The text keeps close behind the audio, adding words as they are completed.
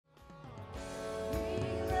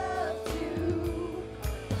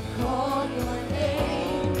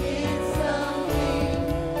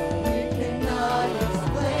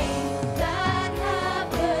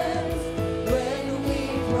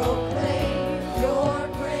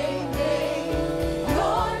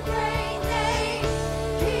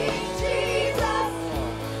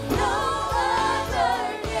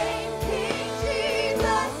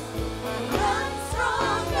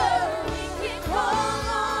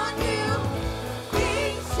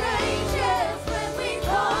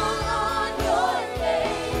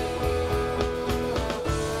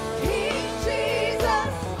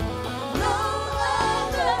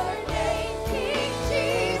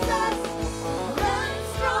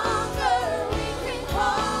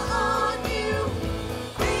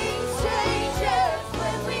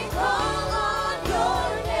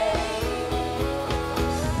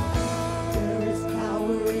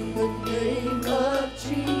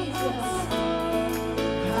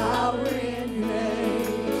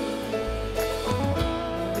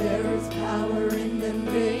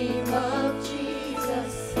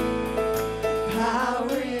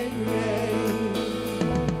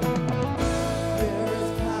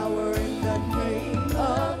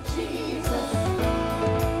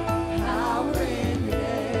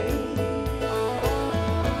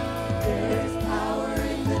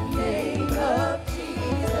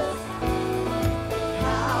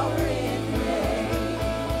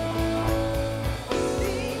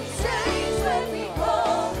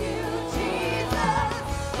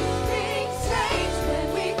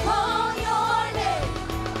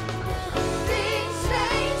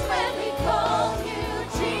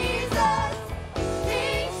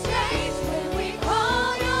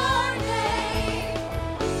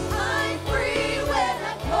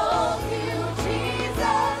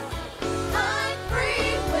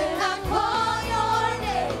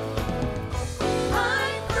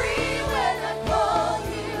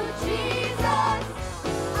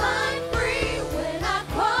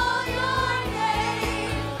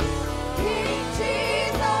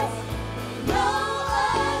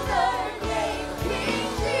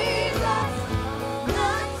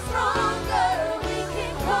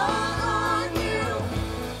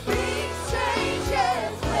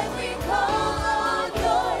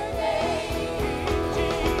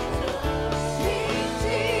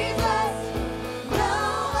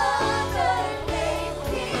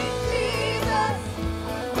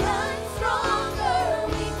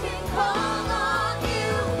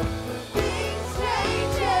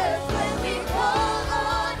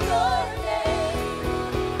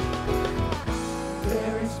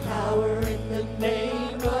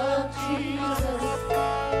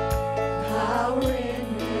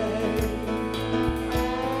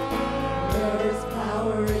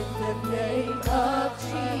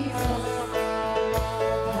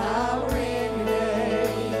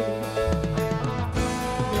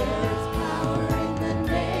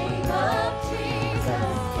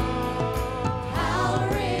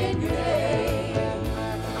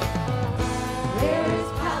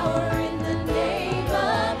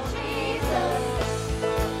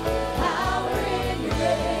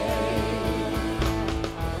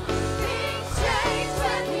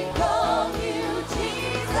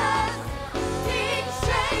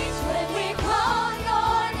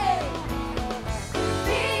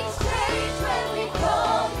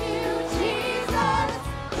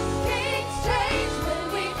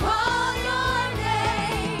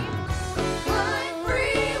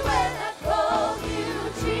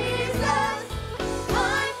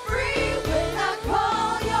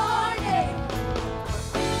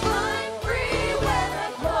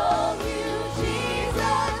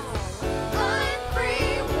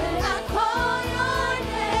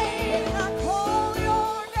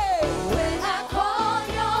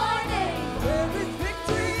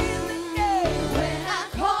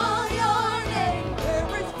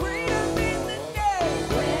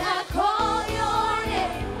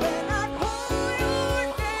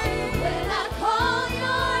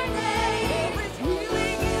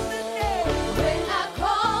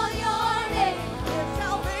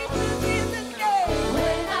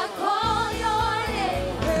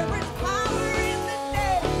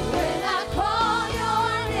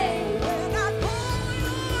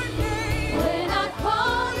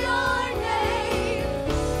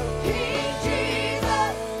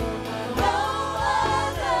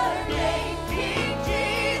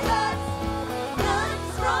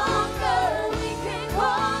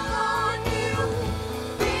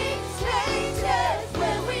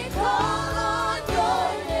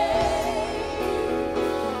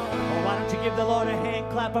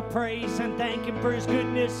a praise and thank Him for His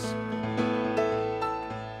goodness.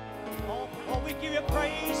 Oh, we give You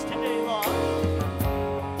praise today, Lord.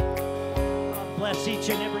 God bless each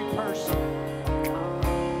and every person.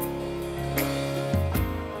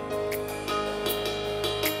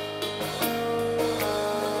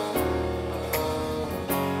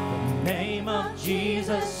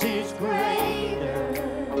 Jesus is greater.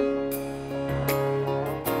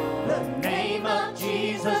 The name of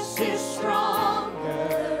Jesus is stronger.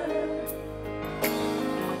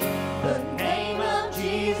 The name of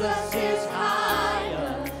Jesus is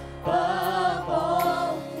higher above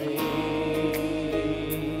all things.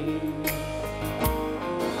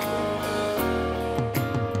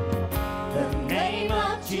 The name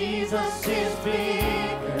of Jesus is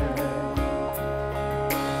bigger.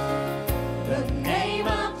 The name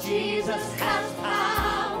of Jesus has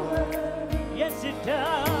power. Yes, it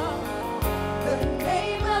does. The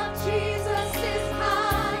name of Jesus is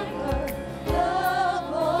higher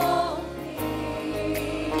above all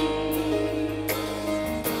things.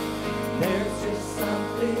 There's just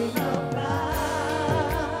something about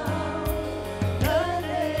the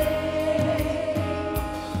name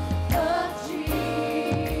of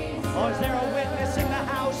Jesus. Oh, is there a witness in the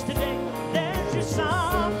house today? There's just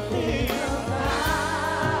something.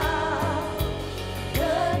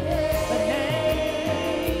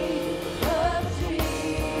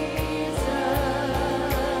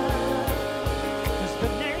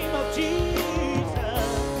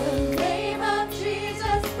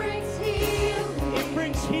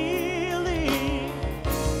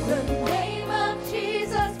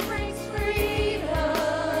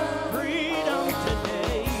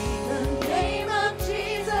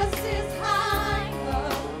 Jesus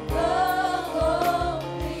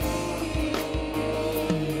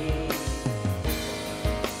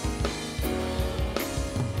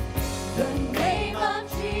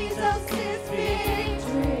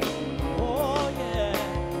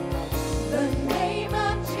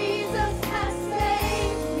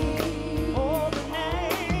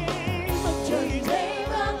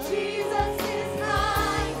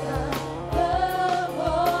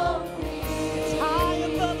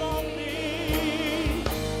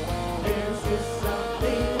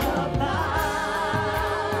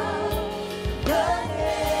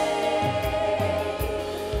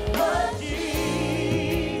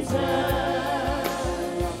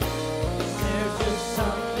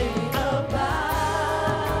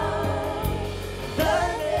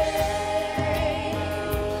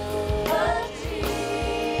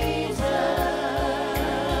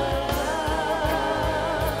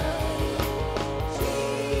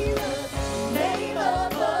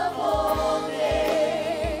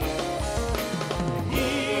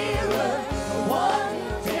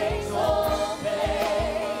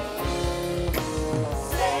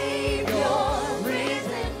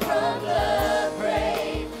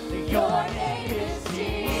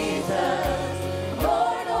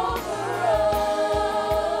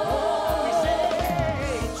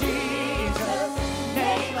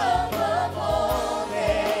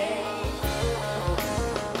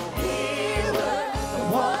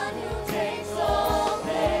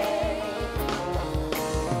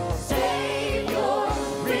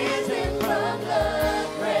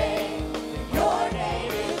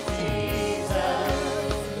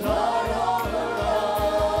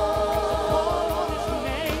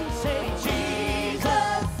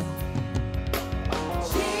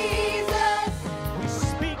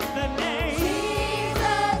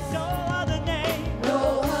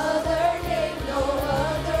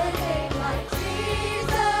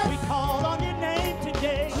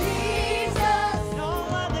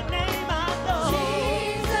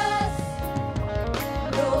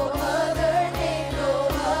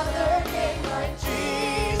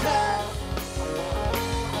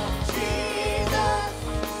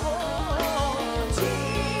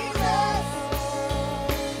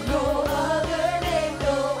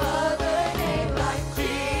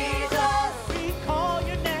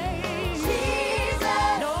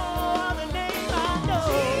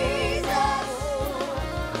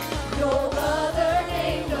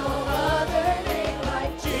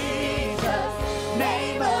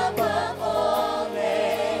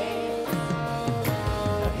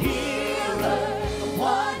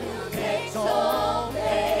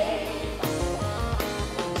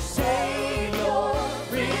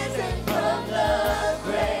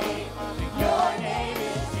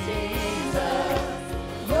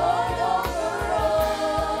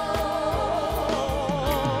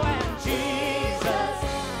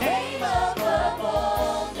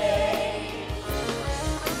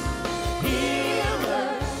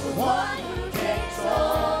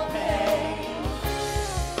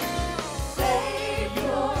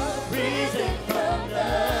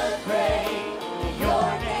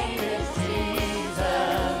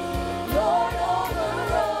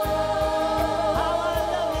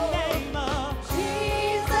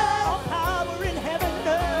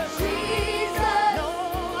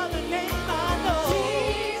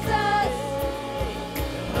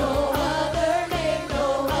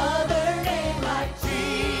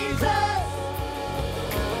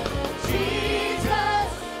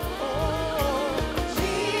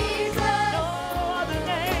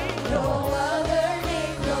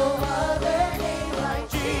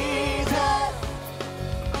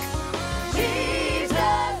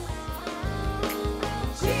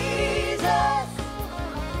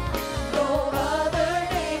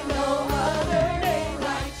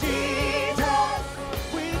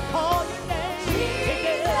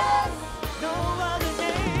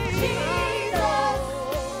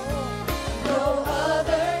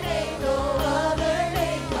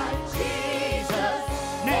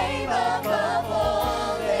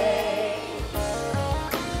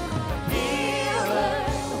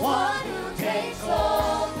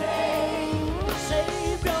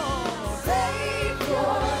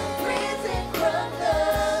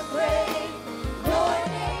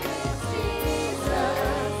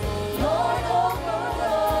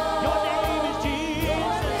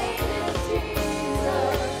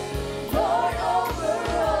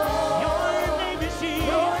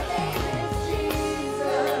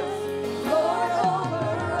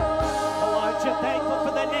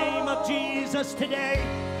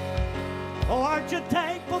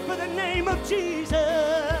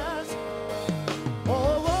Jesus.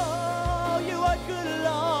 Oh, oh, you are good,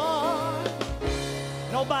 Lord.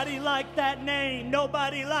 Nobody like that name.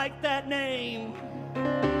 Nobody like that name.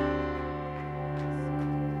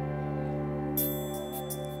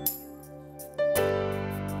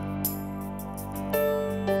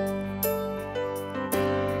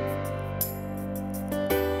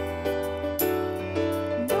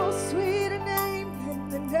 No sweeter name than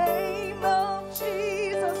the name of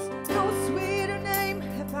Jesus. No sweeter name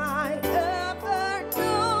have I ever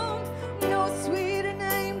known. No sweeter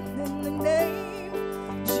name than the name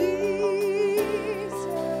Jesus.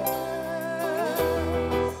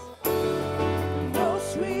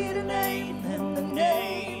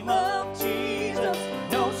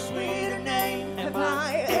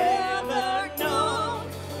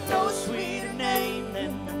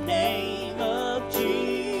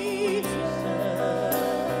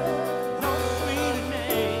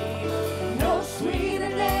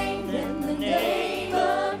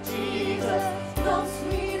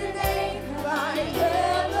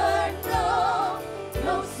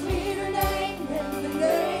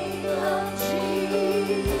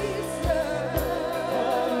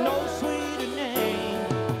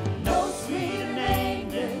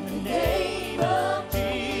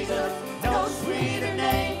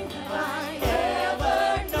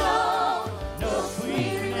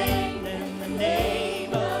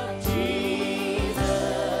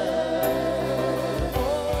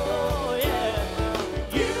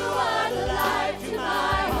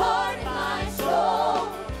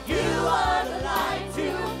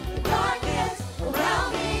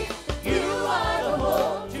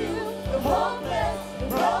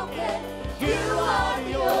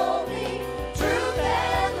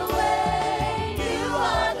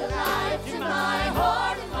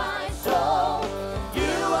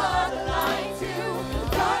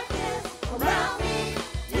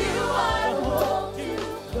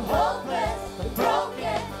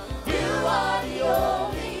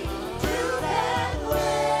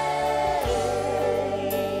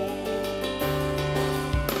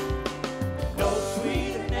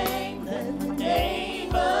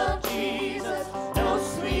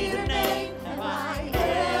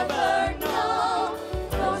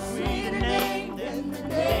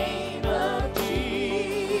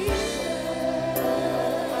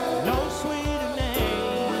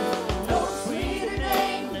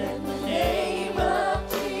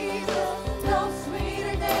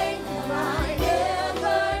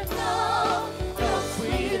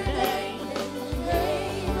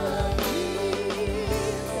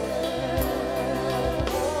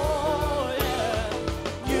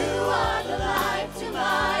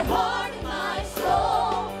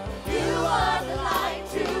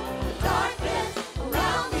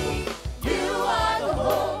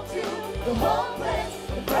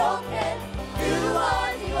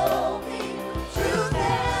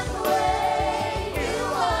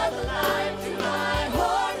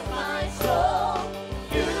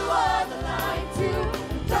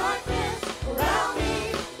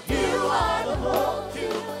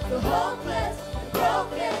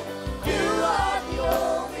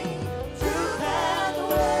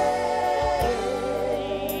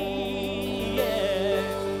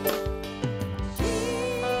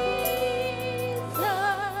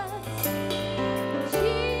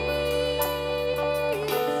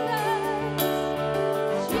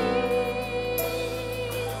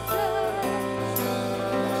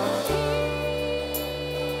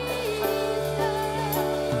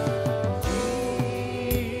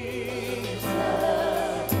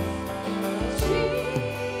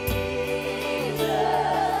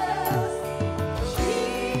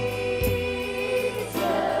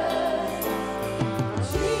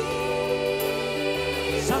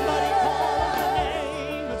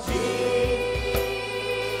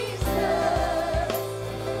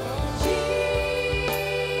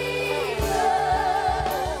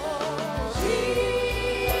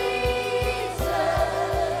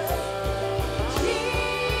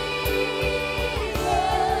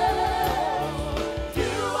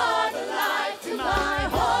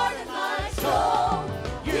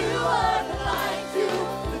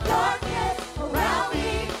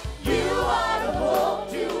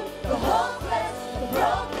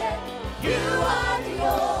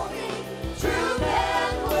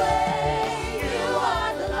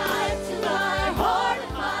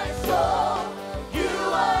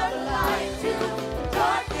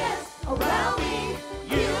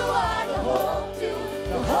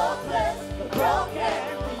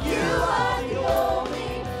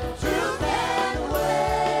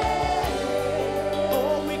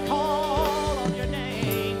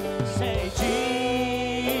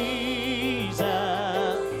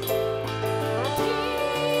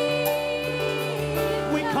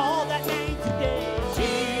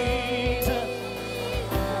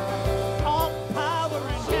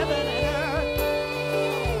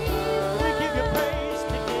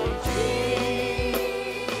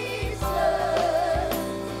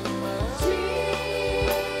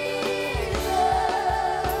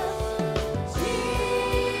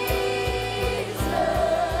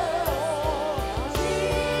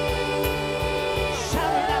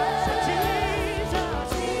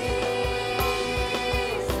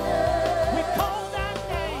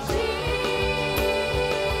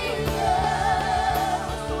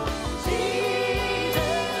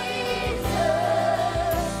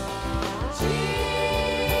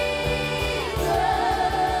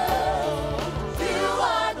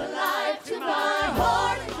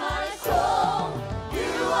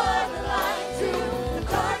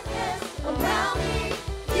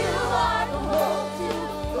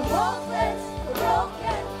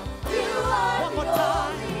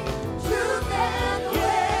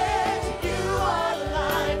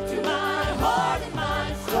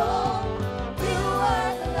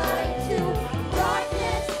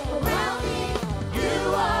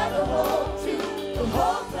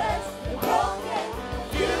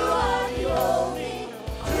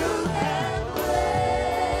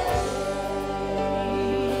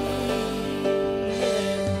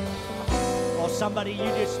 Somebody, you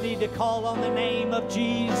just need to call on the name of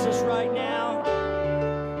Jesus right now.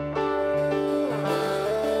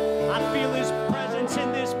 I feel His presence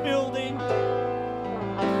in this building,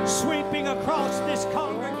 sweeping across this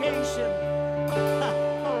congregation.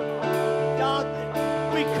 God,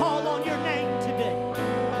 we call on your name today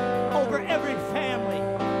over every family,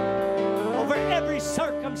 over every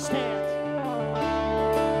circumstance.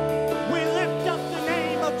 We lift up the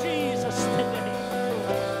name of Jesus today.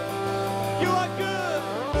 You are good.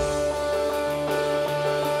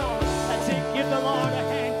 That's it. Give the Lord a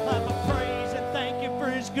hand clap of praise and thank Him for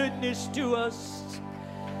His goodness to us.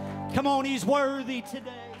 Come on, He's worthy today.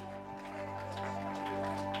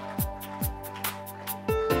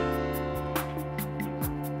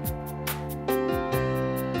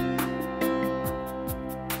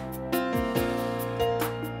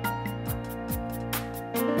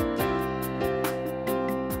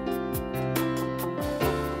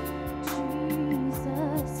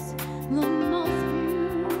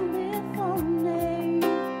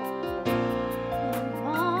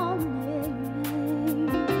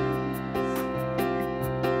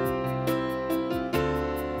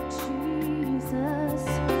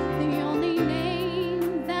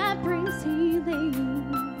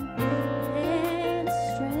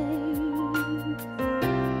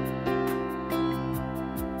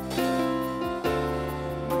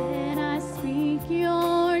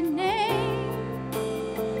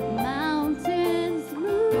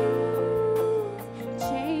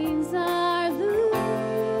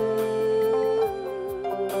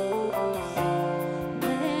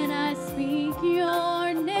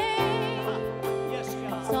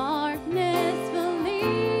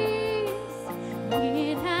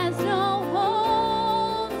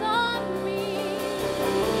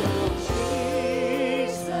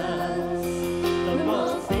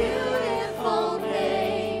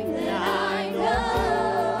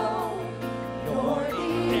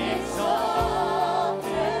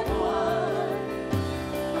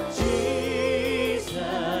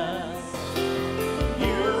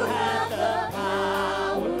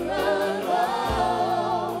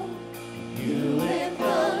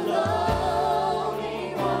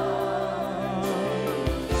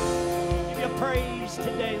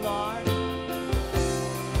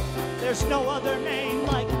 There's no other name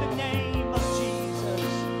like the name of Jesus.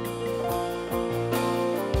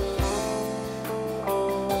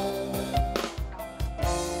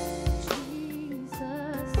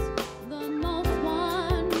 Jesus, the most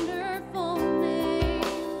wonderful name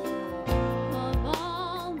of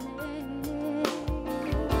all names.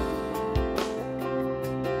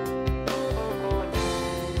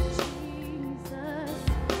 Jesus,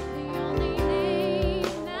 the only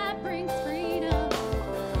name that brings freedom.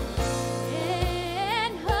 Yeah.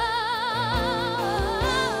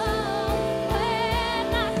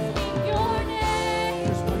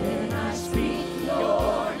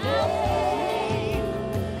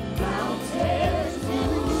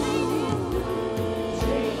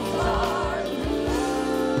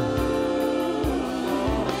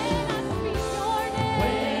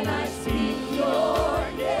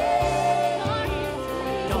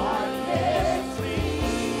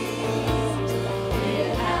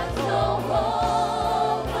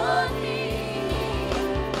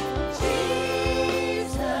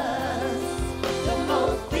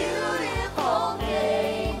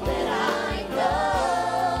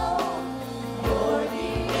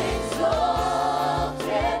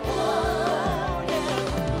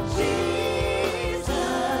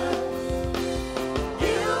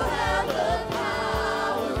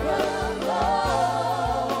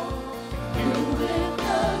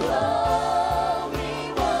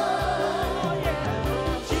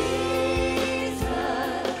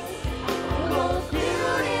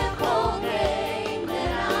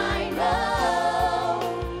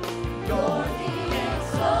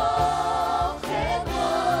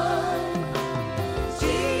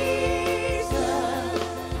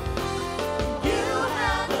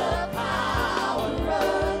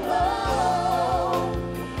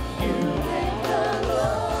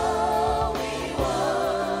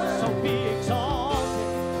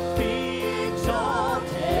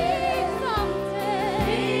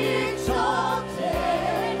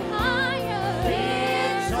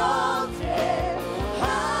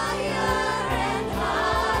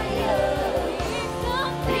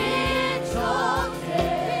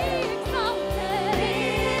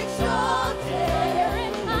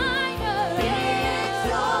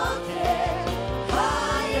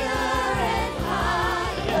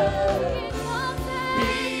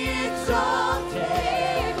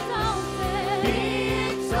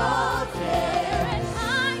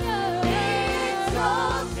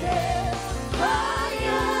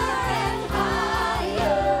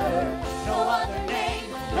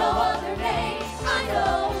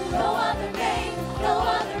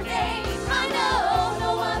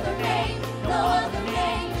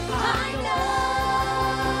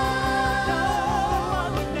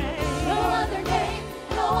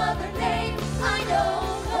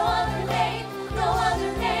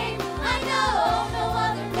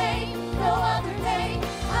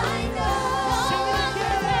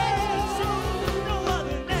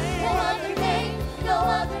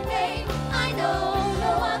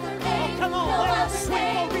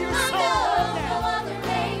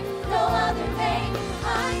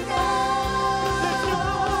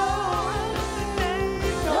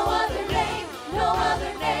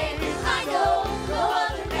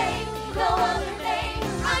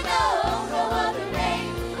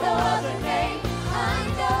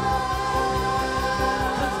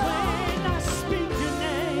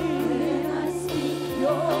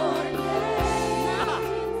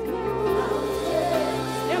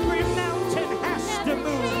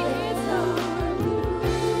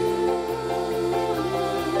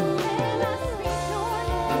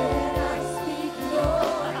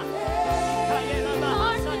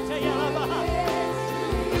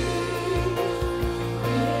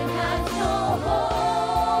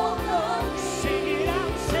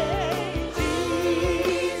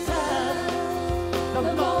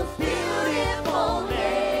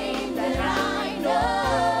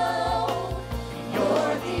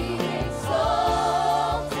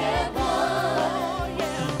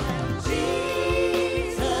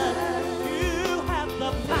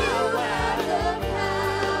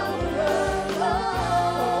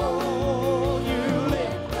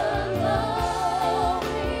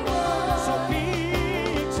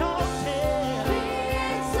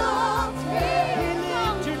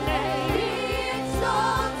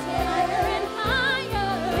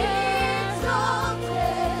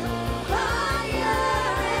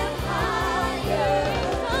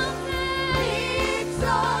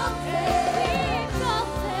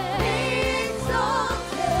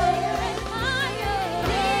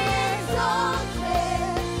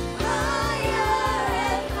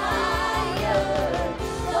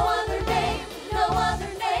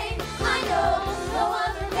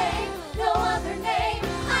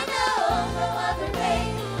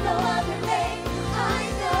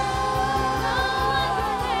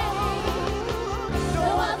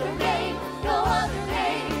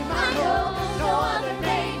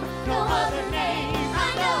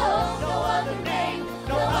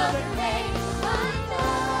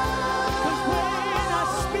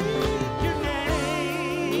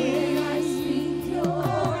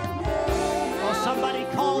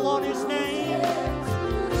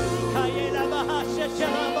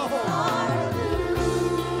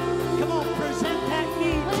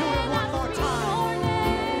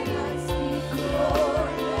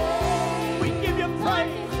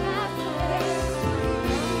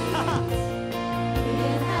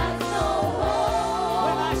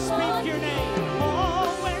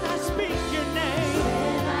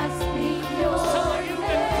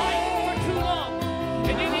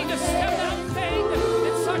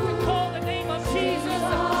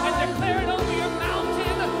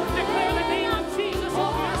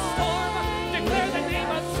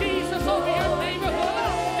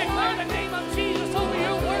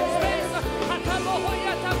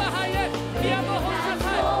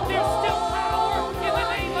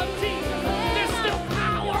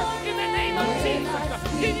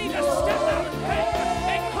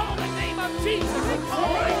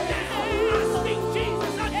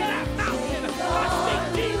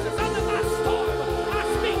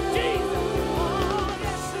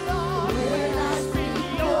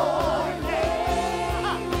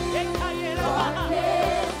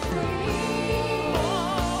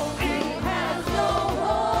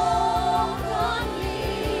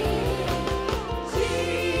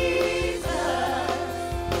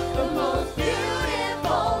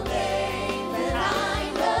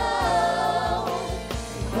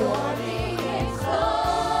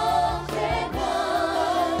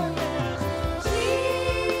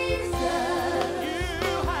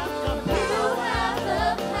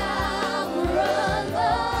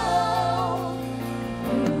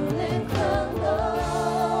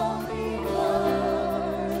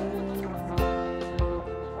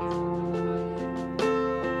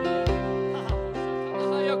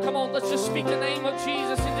 let's just speak the name of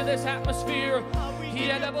Jesus into this atmosphere. You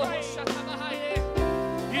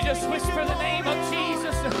just whisper the name of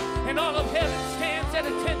Jesus, and all of heaven stands at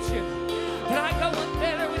attention. But I go one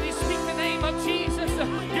better when you speak the name of Jesus,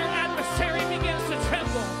 your adversary begins to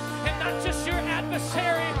tremble. And not just your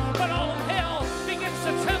adversary, but all of hell begins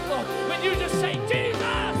to tremble when you just say,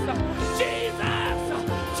 Jesus, Jesus,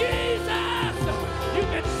 Jesus.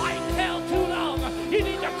 You've been fighting hell too long. You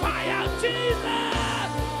need to cry out, Jesus.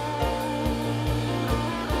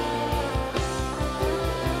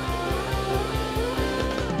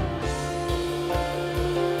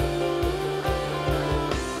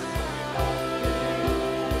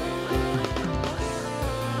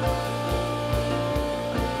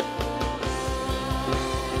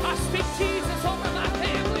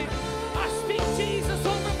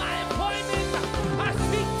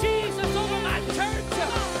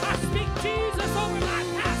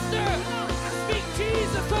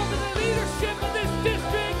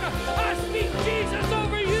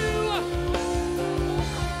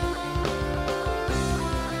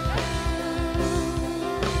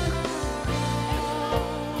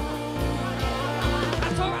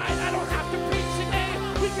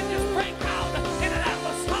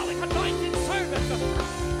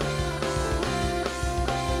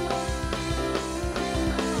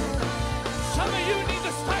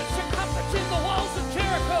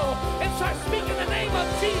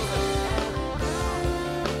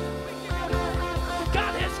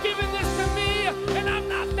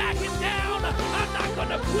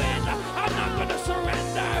 Quit. I'm not going to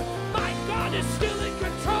surrender. My God is still in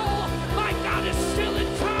control. My God is still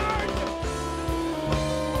in charge.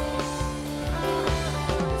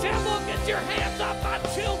 Devil, get your hands off my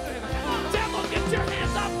children. Devil, get your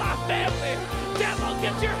hands off my family. Devil,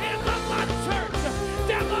 get your hands off my church.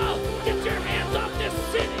 Devil, get your hands off this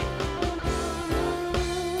city.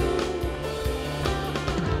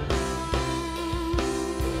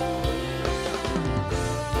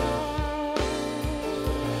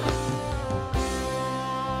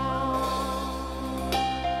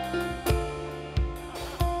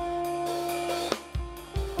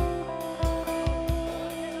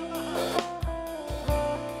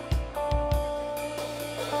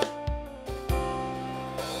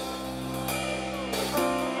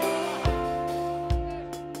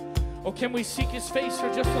 Can we seek his face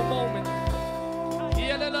for just a moment?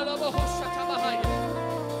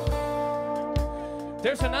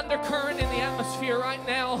 There's an undercurrent in the atmosphere right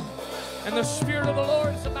now, and the Spirit of the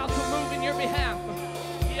Lord is about to move in your behalf.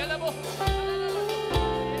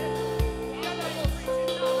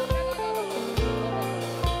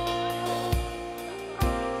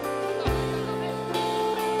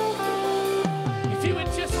 If you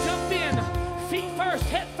would just jump in, feet first,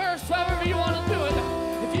 head first, however you want to do it.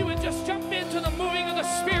 Just jump into the moving of the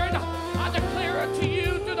Spirit. I declare unto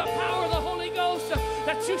you through the power of the Holy Ghost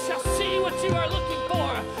that you shall see what you are looking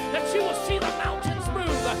for, that you will see the mountains move,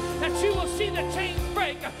 that you will see the chains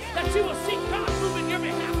break, that you will see God move in your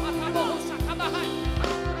behalf.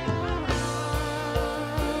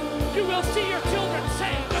 You will see your children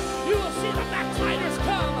saved. You will see the backsliders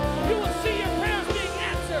come. You will see your prayers being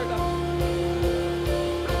answered.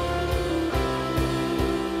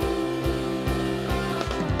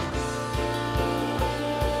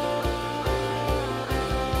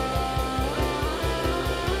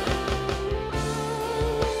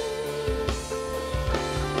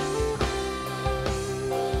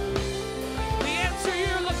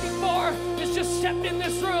 Step in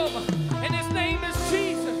this room, and his name is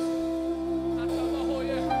Jesus.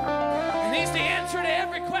 And he's the answer to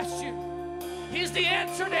every question. He's the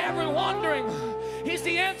answer to every wandering. He's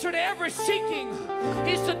the answer to every seeking.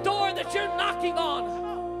 He's the door that you're knocking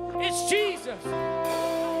on. It's Jesus.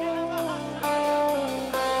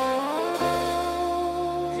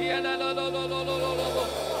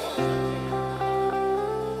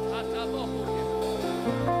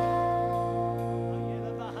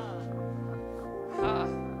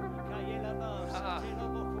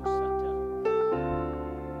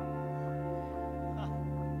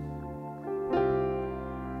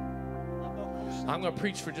 I'm going to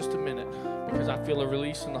preach for just a minute because I feel a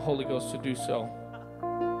release in the Holy Ghost to do so.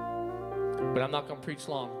 But I'm not going to preach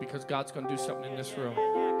long because God's going to do something in this room.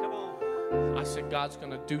 I said God's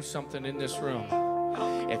going to do something in this room.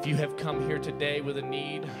 If you have come here today with a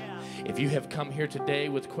need, if you have come here today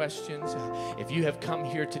with questions, if you have come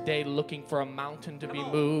here today looking for a mountain to be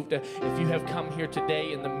moved, if you have come here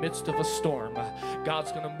today in the midst of a storm,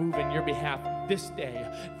 God's going to move in your behalf this day,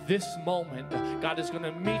 this moment. God is going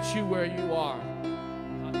to meet you where you are.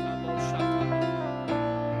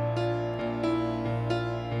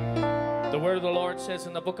 The word of the Lord says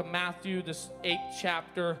in the book of Matthew, this 8th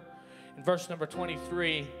chapter, in verse number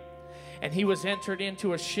 23, and he was entered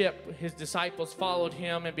into a ship. His disciples followed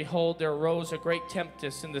him, and behold, there arose a great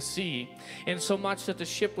tempest in the sea, insomuch that the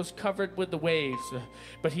ship was covered with the waves.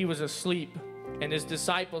 But he was asleep. And his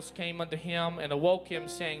disciples came unto him and awoke him,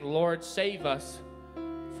 saying, Lord, save us,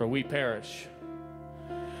 for we perish.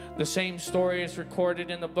 The same story is recorded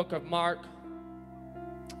in the book of Mark,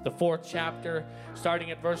 the 4th chapter, starting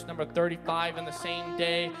at verse number 35. In the same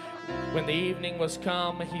day, when the evening was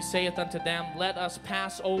come, he saith unto them, Let us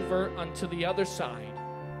pass over unto the other side.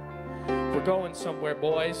 We're going somewhere,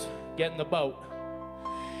 boys. Get in the boat.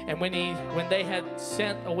 And when they had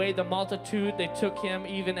sent away the multitude, they took him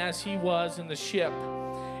even as he was in the ship.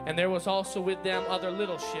 And there was also with them other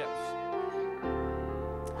little ships.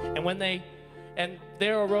 And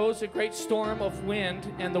there arose a great storm of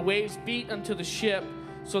wind, and the waves beat unto the ship,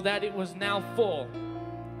 so that it was now full.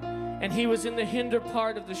 And he was in the hinder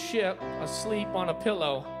part of the ship, asleep on a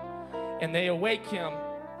pillow. And they awake him,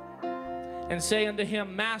 and say unto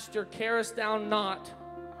him, Master, carest thou not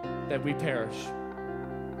that we perish?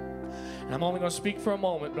 And I'm only going to speak for a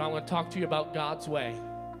moment, but I'm going to talk to you about God's way.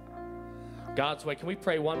 God's way. Can we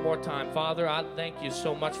pray one more time? Father, I thank you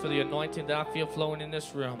so much for the anointing that I feel flowing in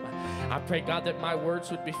this room. I pray, God, that my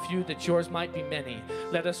words would be few, that yours might be many.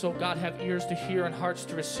 Let us, oh God, have ears to hear and hearts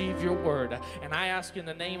to receive your word. And I ask in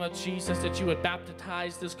the name of Jesus that you would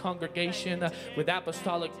baptize this congregation with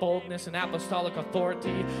apostolic boldness and apostolic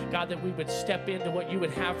authority. God, that we would step into what you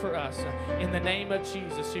would have for us. In the name of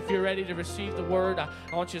Jesus, if you're ready to receive the word, I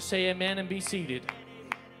want you to say amen and be seated.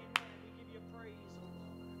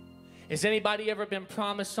 Has anybody ever been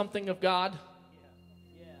promised something of God?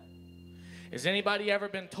 Has anybody ever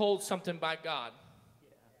been told something by God?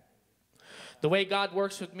 The way God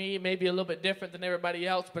works with me may be a little bit different than everybody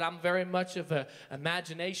else, but I'm very much of an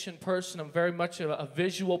imagination person. I'm very much a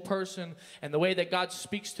visual person, and the way that God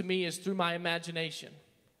speaks to me is through my imagination.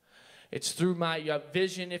 It's through my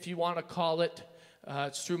vision, if you want to call it.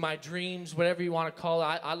 It's through my dreams, whatever you want to call it.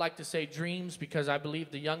 I like to say dreams because I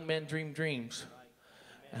believe the young men dream dreams.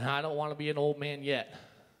 And I don't want to be an old man yet.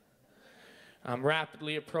 I'm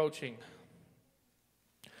rapidly approaching.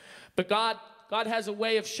 But God has a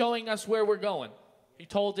way of showing us where we're going. He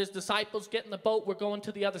told his disciples, get in the boat, we're going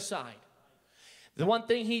to the other side. The one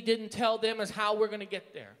thing he didn't tell them is how we're going to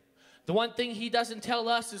get there. The one thing he doesn't tell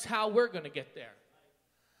us is how we're going to get there.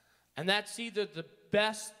 And that's either the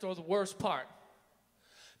best or the worst part.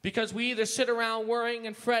 Because we either sit around worrying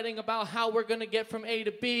and fretting about how we're going to get from A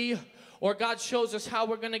to B, or God shows us how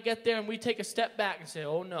we're going to get there and we take a step back and say,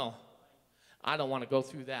 oh no, I don't want to go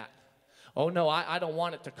through that. Oh no, I don't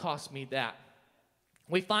want it to cost me that.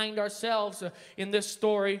 We find ourselves in this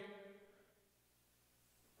story.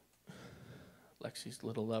 Lexi's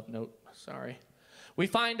little love note, sorry. We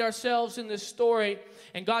find ourselves in this story,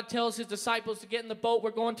 and God tells his disciples to get in the boat.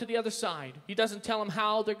 We're going to the other side. He doesn't tell them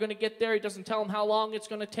how they're going to get there. He doesn't tell them how long it's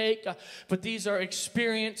going to take. But these are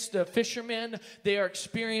experienced fishermen. They are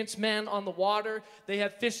experienced men on the water. They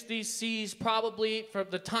have fished these seas probably from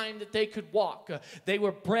the time that they could walk. They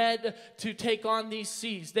were bred to take on these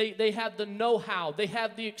seas. They have the know-how. They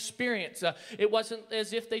have the experience. It wasn't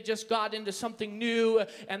as if they just got into something new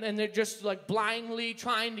and then they're just like blindly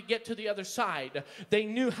trying to get to the other side. They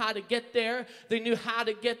knew how to get there. They knew how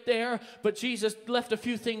to get there, but Jesus left a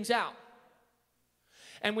few things out.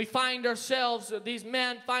 And we find ourselves, these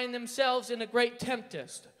men find themselves in a great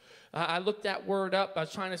tempest. I looked that word up. I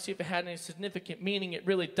was trying to see if it had any significant meaning. It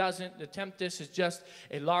really doesn't. The tempest is just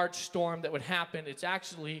a large storm that would happen. It's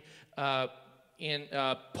actually,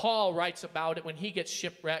 Paul writes about it when he gets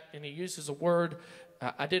shipwrecked, and he uses a word.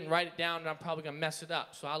 I didn't write it down, and I'm probably going to mess it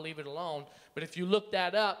up, so I'll leave it alone. But if you look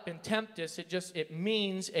that up in tempest, it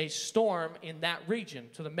means a storm in that region,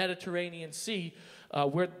 to the Mediterranean Sea,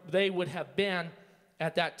 where they would have been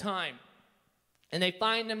at that time. And they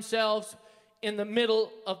find themselves in the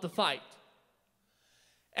middle of the fight.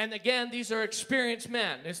 And again, these are experienced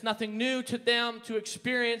men. It's nothing new to them to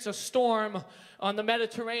experience a storm on the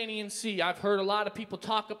Mediterranean Sea. I've heard a lot of people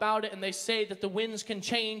talk about it, and they say that the winds can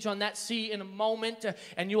change on that sea in a moment,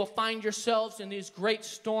 and you will find yourselves in these great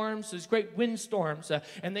storms, these great windstorms,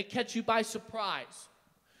 and they catch you by surprise.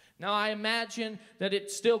 Now, I imagine that it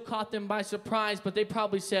still caught them by surprise, but they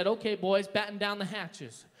probably said, okay, boys, batten down the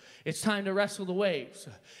hatches. It's time to wrestle the waves.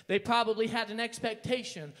 They probably had an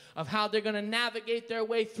expectation of how they're going to navigate their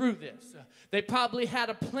way through this. They probably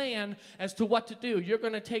had a plan as to what to do. You're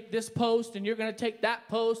going to take this post, and you're going to take that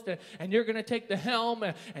post, and you're going to take the helm,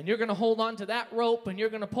 and you're going to hold on to that rope, and you're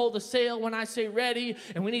going to pull the sail when I say ready,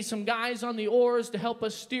 and we need some guys on the oars to help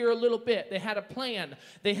us steer a little bit. They had a plan.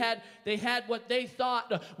 They had what they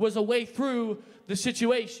thought was a way through the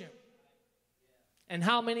situation. And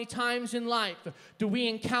how many times in life do we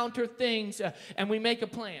encounter things and we make a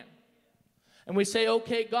plan? And we say,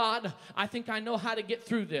 okay, God, I think I know how to get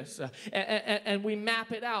through this. And we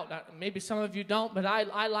map it out. Maybe some of you don't, but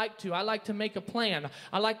I like to. I like to make a plan.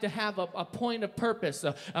 I like to have a point of purpose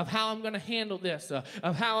of how I'm going to handle this,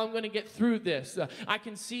 of how I'm going to get through this. I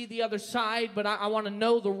can see the other side, but I want to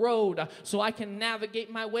know the road so I can navigate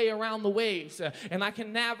my way around the waves. And I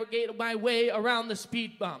can navigate my way around the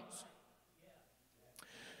speed bumps.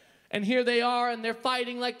 And here they are, and they're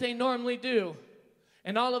fighting like they normally do.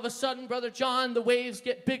 And all of a sudden, Brother John, the waves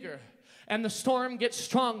get bigger, and the storm gets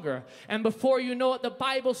stronger. And before you know it, the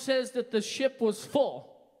Bible says that the ship was full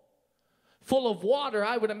of water,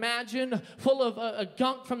 I would imagine, full of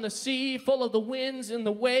gunk from the sea, full of the winds and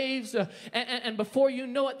the waves. And before you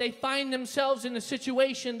know it, they find themselves in a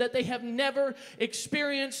situation that they have never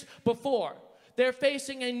experienced before. They're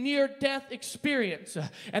facing a near-death experience.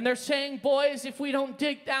 And they're saying, boys, if we don't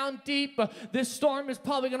dig down deep, this storm is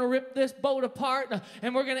probably going to rip this boat apart,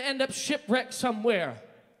 and we're going to end up shipwrecked somewhere.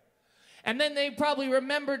 And then they probably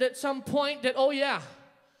remembered at some point that, oh yeah,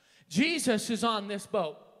 Jesus is on this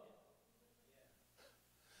boat.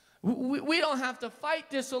 We don't have to fight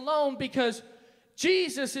this alone because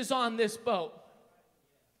Jesus is on this boat.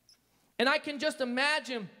 And I can just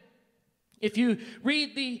imagine, if you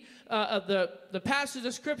read the passage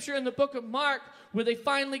of Scripture in the book of Mark, where they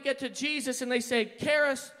finally get to Jesus and they say,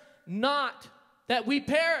 "Carest not that we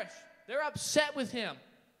perish." They're upset with him.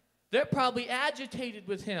 They're probably agitated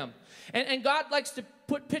with him. And God likes to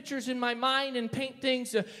put pictures in my mind and paint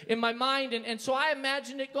things in my mind. And so I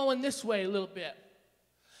imagine it going this way a little bit.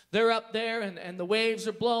 They're up there, and the waves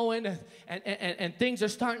are blowing, and things are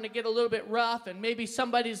starting to get a little bit rough, and maybe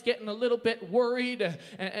somebody's getting a little bit worried,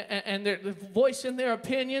 and they're voicing their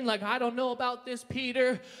opinion, like, "I don't know about this,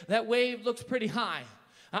 Peter. That wave looks pretty high.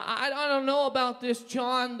 I don't know about this,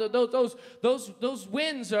 John. Those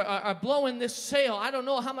winds are blowing this sail. I don't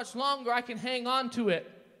know how much longer I can hang on to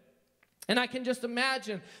it." And I can just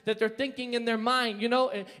imagine that they're thinking in their mind, you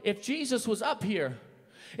know, if Jesus was up here,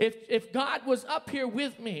 if God was up here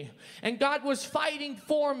with me, and God was fighting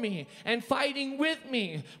for me and fighting with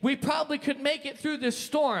me, we probably could make it through this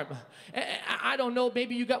storm. I don't know,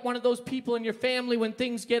 maybe you got one of those people in your family when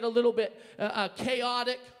things get a little bit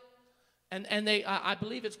chaotic, and they, I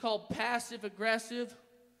believe it's called passive aggressive.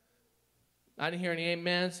 I didn't hear any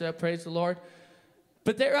amens, so praise the Lord.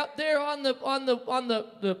 But they're up there on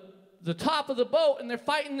the top of the boat, and they're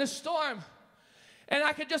fighting this storm. And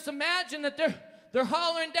I could just imagine that they're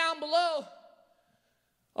hollering down below,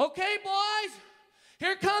 "Okay, boys,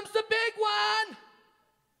 here comes the big one.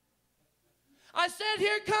 I said,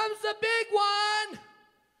 here comes the big one.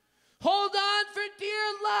 Hold on for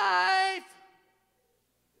dear life."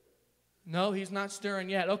 No, he's not stirring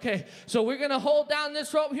yet. Okay, so we're going to hold down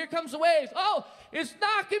this rope. Here comes the waves. Oh, it's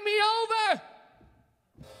knocking me over.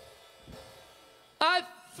 I've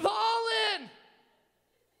fallen.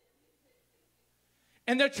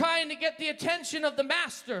 And they're trying to get the attention of the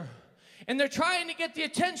master. And they're trying to get the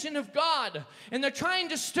attention of God. And they're trying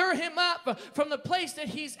to stir him up from the place that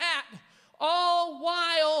he's at, all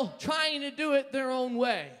while trying to do it their own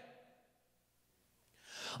way.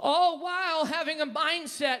 All while having a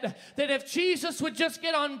mindset that if Jesus would just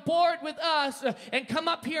get on board with us and come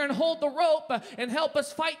up here and hold the rope and help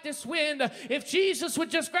us fight this wind, if Jesus would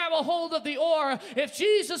just grab a hold of the oar, if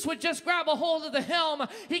Jesus would just grab a hold of the helm,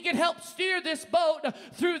 he could help steer this boat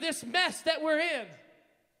through this mess that we're in.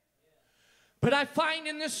 But I find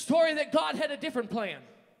in this story that God had a different plan.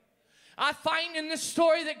 I find in this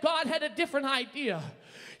story that God had a different idea.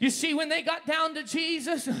 You see, when they got down to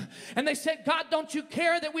Jesus and they said, "God, don't you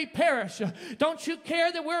care that we perish? Don't you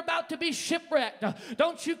care that we're about to be shipwrecked?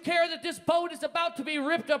 Don't you care that this boat is about to be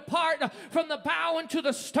ripped apart from the bow into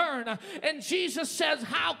the stern?" And Jesus says,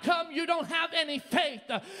 "How come you don't have any faith?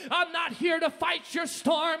 I'm not here to fight your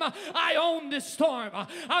storm. I own this storm.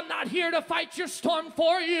 I'm not here to fight your storm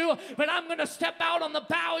for you, but I'm going to step out on the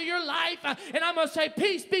bow of your life and I'm going to say,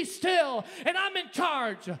 'Peace, be still,' and I'm in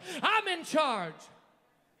charge. I'm in charge."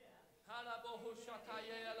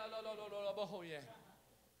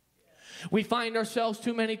 We find ourselves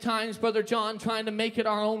too many times, Brother John, trying to make it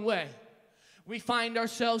our own way. We find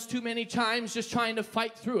ourselves too many times just trying to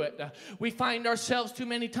fight through it. We find ourselves too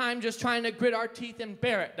many times just trying to grit our teeth and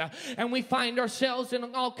bear it. And we find ourselves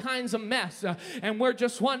in all kinds of mess. And we're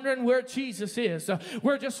just wondering where Jesus is.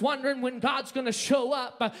 We're just wondering when God's going to show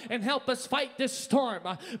up and help us fight this storm.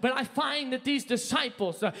 But I find that these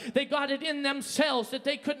disciples, they got it in themselves that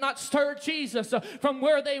they could not stir Jesus from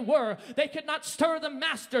where they were. They could not stir the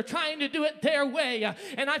master trying to do it their way.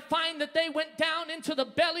 And I find that they went down into the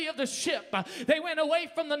belly of the ship. They went away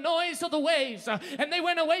from the noise of the waves, and they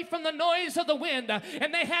went away from the noise of the wind,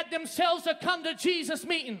 and they had themselves a come to Jesus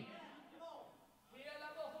meeting.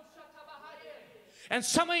 And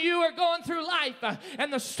some of you are going through life,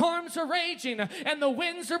 and the storms are raging, and the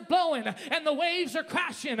winds are blowing, and the waves are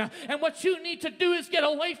crashing, and what you need to do is get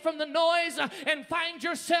away from the noise and find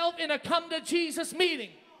yourself in a come to Jesus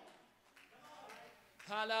meeting.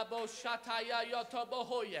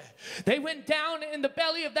 They went down in the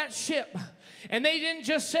belly of that ship, and they didn't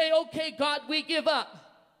just say, okay, God, we give up.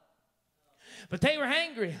 But they were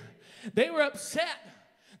angry. They were upset.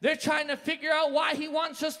 They're trying to figure out why he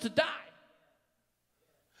wants us to die.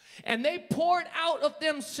 And they poured out of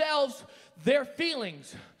themselves their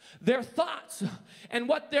feelings, their thoughts, and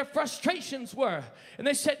what their frustrations were. And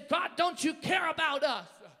they said, God, don't you care about us?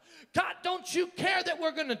 God, don't you care that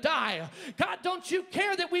we're going to die? God, don't you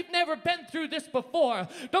care that we've never been through this before?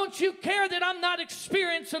 Don't you care that I'm not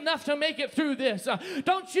experienced enough to make it through this?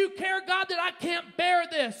 Don't you care, God, that I can't bear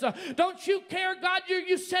this? Don't you care, God,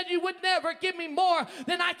 you said you would never give me more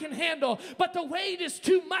than I can handle. But the weight is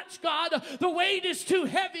too much, God. The weight is too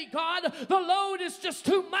heavy, God. The load is just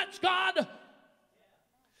too much, God.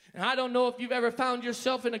 And I don't know if you've ever found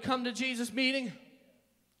yourself in a come to Jesus meeting,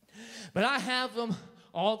 but I have them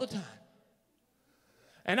all the time.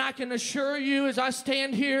 And I can assure you as I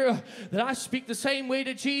stand here that I speak the same way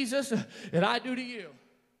to Jesus that I do to you.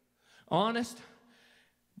 Honest,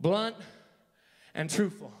 blunt, and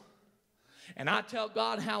truthful. And I tell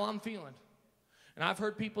God how I'm feeling. And I've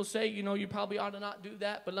heard people say, you know, you probably ought to not do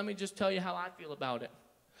that, but let me just tell you how I feel about it.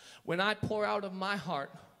 When I pour out of my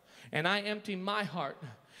heart, and I empty my heart,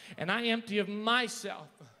 and I empty of myself,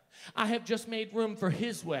 I have just made room for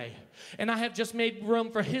his way, and I have just made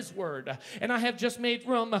room for his word, and I have just made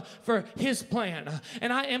room for his plan,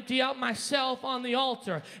 and I empty out myself on the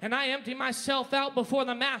altar, and I empty myself out before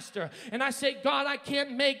the master, and I say, God, I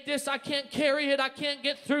can't make this, I can't carry it, I can't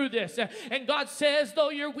get through this. And God says,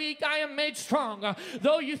 though you're weak, I am made strong.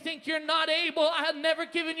 Though you think you're not able, I have never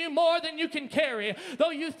given you more than you can carry.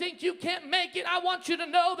 Though you think you can't make it, I want you to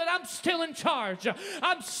know that I'm still in charge.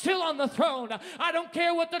 I'm still on the throne. I don't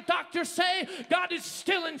care what the doctors say, God is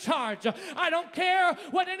still in charge. I don't care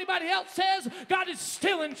what anybody else says, God is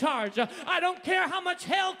still in charge. I don't care how much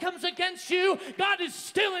hell comes against you, God is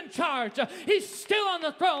still in charge. He's still on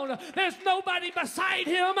the throne. There's nobody beside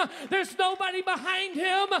him. There's nobody behind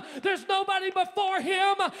him. There's nobody before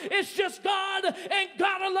him. It's just God and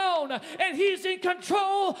God alone. And he's in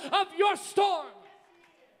control of your storm.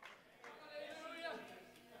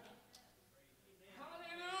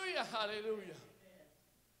 Hallelujah. Hallelujah. Hallelujah.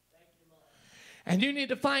 And you need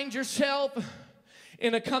to find yourself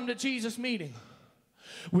in a come to Jesus meeting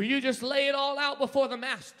where you just lay it all out before the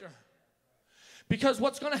master. Because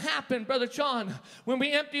what's going to happen, Brother John, when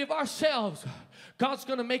we empty of ourselves, God's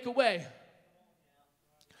going to make a way.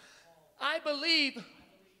 I believe,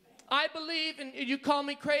 and you call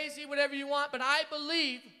me crazy, whatever you want, but I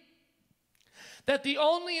believe that the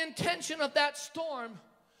only intention of that storm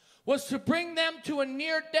was to bring them to a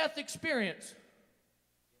near-death experience.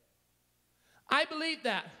 I believe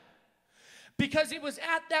that. Because it was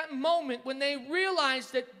at that moment when they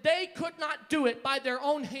realized that they could not do it by their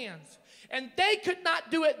own hands, and they could not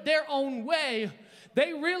do it their own way,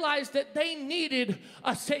 they realized that they needed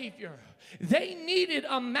a Savior. They needed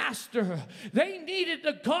a master. They needed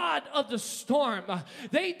the God of the storm.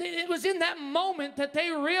 It was in that moment that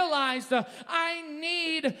they realized, I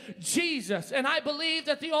need Jesus. And I believe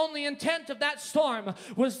that the only intent of that storm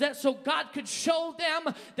was that so God could show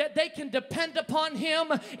them that they can depend upon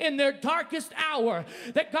him in their darkest hour.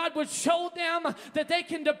 That God would show them that they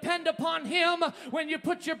can depend upon him when you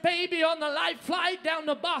put your baby on the life flight down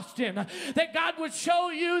to Boston. That God would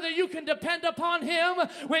show you that you can depend upon him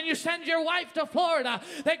when you send your wife to Florida.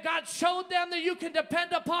 That God showed them that you can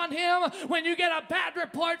depend upon him when you get a bad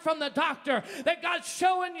report from the doctor. That God's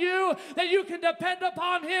showing you that you can depend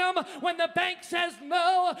upon him when the bank says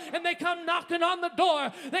no and they come knocking on the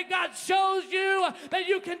door. That God shows you that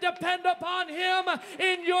you can depend upon him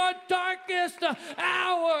in your darkest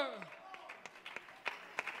hour.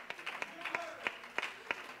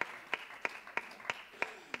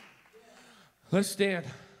 Let's stand.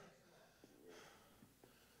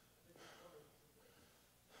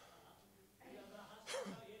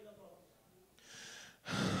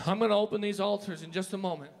 I'm going to open these altars in just a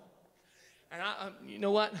moment. And you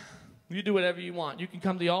know what? You do whatever you want. You can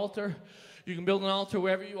come to the altar. You can build an altar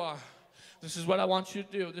wherever you are. This is what I want you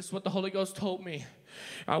to do. This is what the Holy Ghost told me.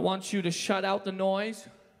 I want you to shut out the noise.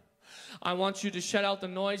 I want you to shut out the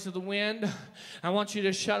noise of the wind. I want you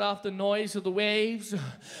to shut off the noise of the waves.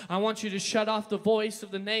 I want you to shut off the voice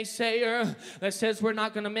of the naysayer that says we're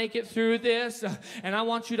not going to make it through this. And I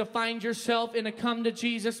want you to find yourself in a come to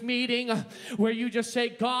Jesus meeting where you just say,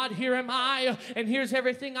 God, here am I, and here's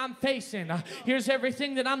everything I'm facing. Here's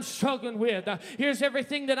everything that I'm struggling with. Here's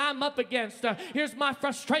everything that I'm up against. Here's my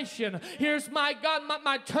frustration. Here's my God,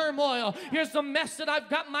 my turmoil. Here's the mess that I've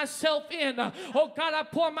got myself in. Oh God, I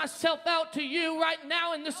pour myself out to you right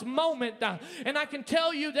now in this moment. And I can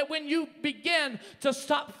tell you that when you begin to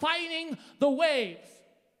stop fighting the waves.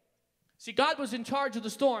 See, God was in charge of the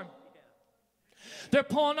storm. They're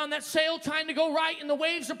pulling on that sail trying to go right, and the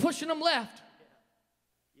waves are pushing them left.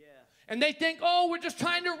 And they think, oh, we're just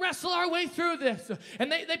trying to wrestle our way through this.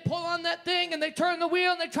 And they pull on that thing, and they turn the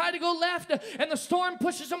wheel, and they try to go left, and the storm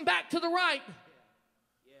pushes them back to the right.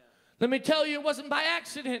 Let me tell you, it wasn't by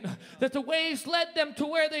accident that the waves led them to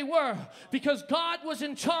where they were, because God was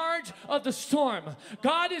in charge of the storm.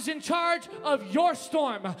 God is in charge of your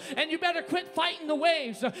storm, and you better quit fighting the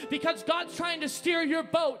waves, because God's trying to steer your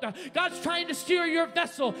boat. God's trying to steer your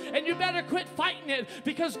vessel, and you better quit fighting it,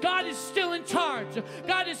 because God is still in charge.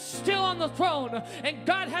 God is still on the throne, and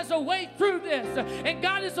God has a way through this, and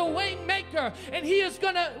God is a way maker, and He is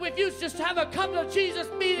going to, if you just have a come to Jesus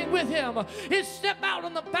meeting with Him, He'll step out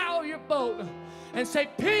on the bow of your boat and say,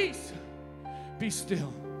 peace, be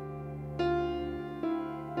still.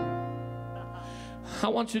 I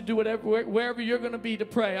want you to do whatever, wherever you're going to be to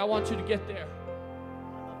pray. I want you to get there.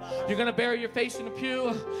 You're going to bury your face in the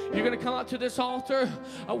pew. You're going to come up to this altar.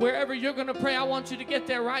 Wherever you're going to pray, I want you to get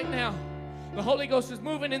there right now. The Holy Ghost is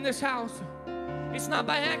moving in this house. It's not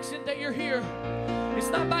by accident that you're here. It's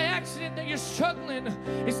not by accident that you're struggling.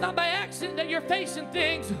 It's not by accident that you're facing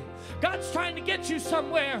things. God's trying to get you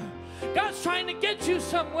somewhere. God's trying to get you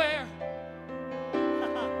somewhere.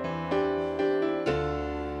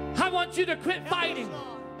 I want you to quit fighting.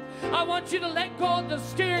 I want you to let go of the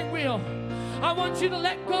steering wheel. I want you to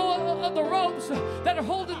let go of the ropes that are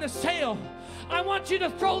holding the sail. I want you to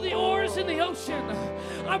throw the oars in the ocean.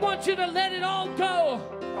 I want you to let it all go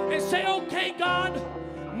and say, okay, God,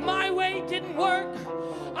 my way didn't work.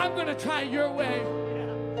 I'm going to try your way.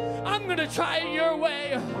 I'm going to try it your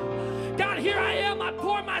way. God, here I am. I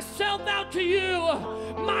pour myself out to you.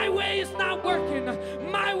 My way is not working.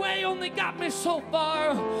 My way only got me so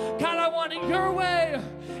far. God, I want it your way.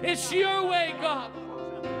 It's your way, God.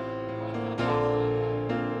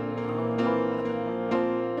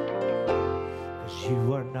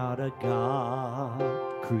 You are not a God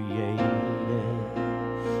created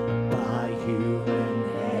by human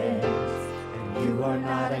hands, and you are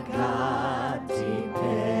not a God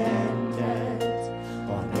dependent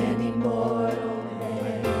on any mortal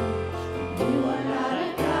man. You are not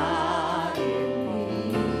a God in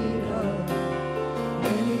need of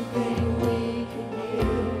anything we can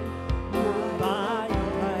give by your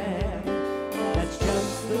plan. That's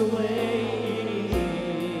just the way.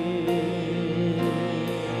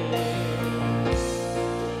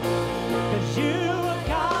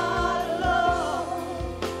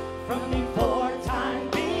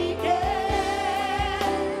 Yeah.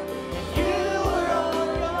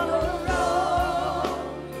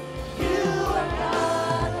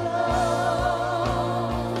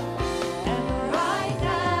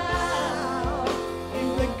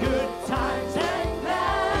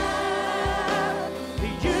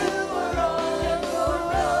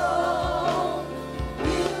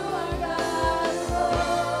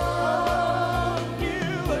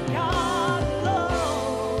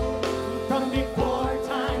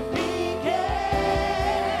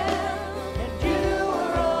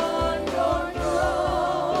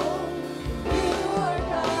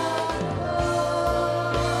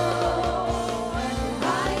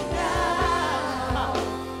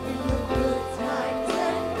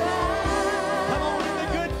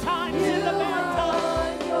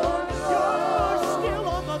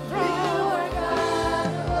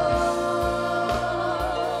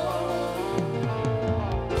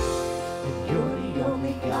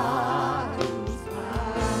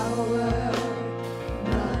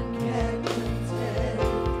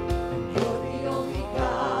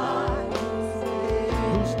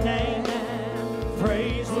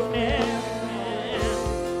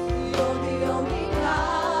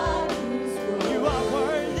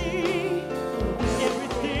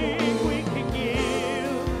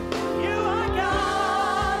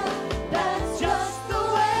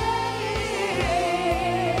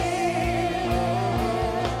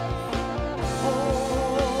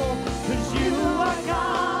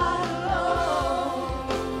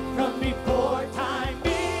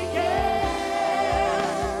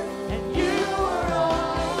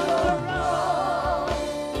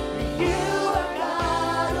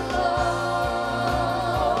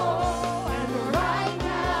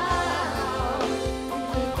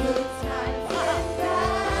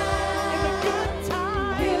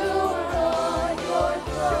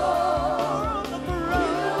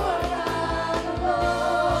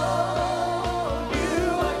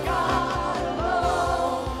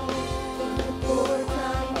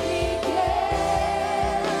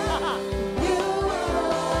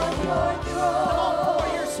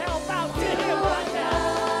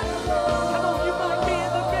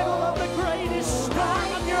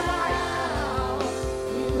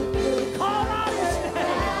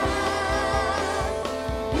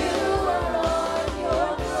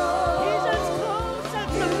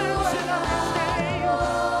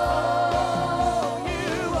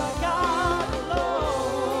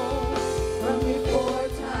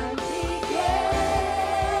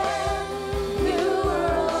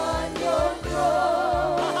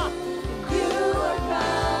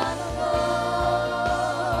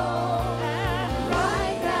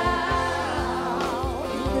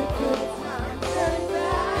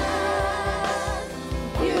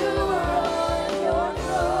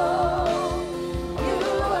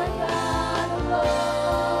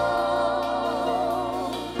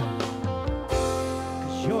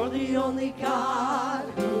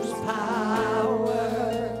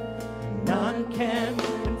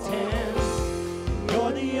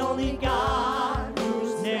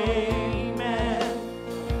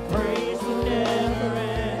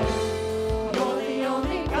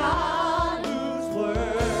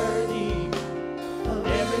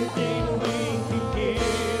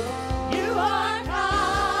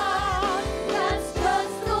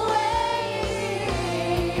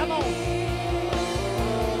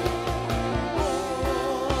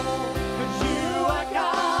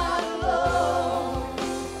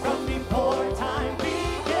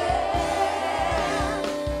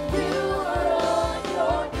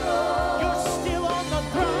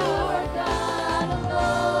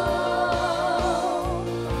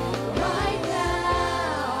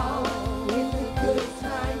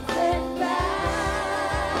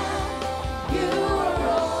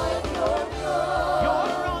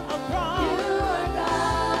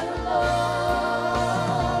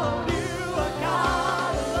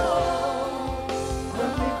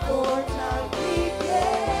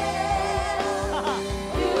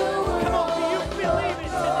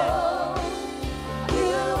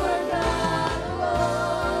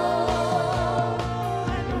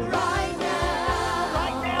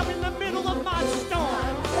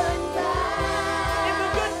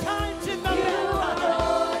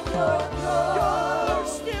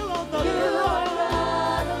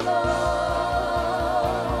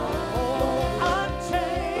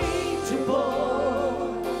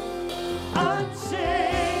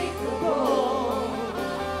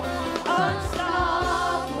 Unstoppable.